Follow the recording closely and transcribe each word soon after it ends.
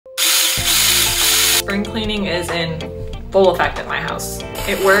Spring cleaning is in full effect at my house.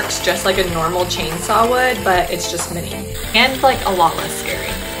 It works just like a normal chainsaw would, but it's just mini and like a lot less scary.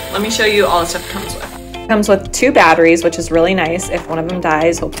 Let me show you all the stuff it comes with. It comes with 2 batteries, which is really nice. If one of them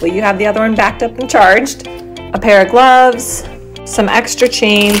dies, hopefully you have the other one backed up and charged. A pair of gloves, some extra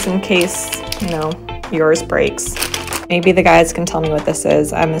chains in case, you know, yours breaks. Maybe the guys can tell me what this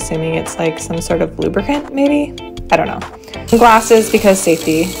is. I'm assuming it's like some sort of lubricant, maybe? I don't know. Some glasses because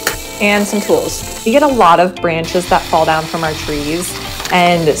safety, and some tools. We get a lot of branches that fall down from our trees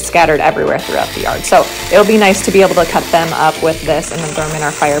and scattered everywhere throughout the yard. So it'll be nice to be able to cut them up with this and then throw them in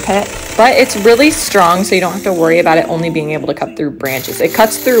our fire pit. But it's really strong, so you don't have to worry about it only being able to cut through branches. It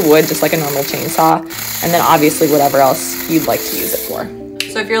cuts through wood just like a normal chainsaw, and then obviously whatever else you'd like to use it for.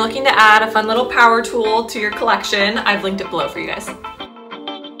 So if you're looking to add a fun little power tool to your collection, I've linked it below for you guys.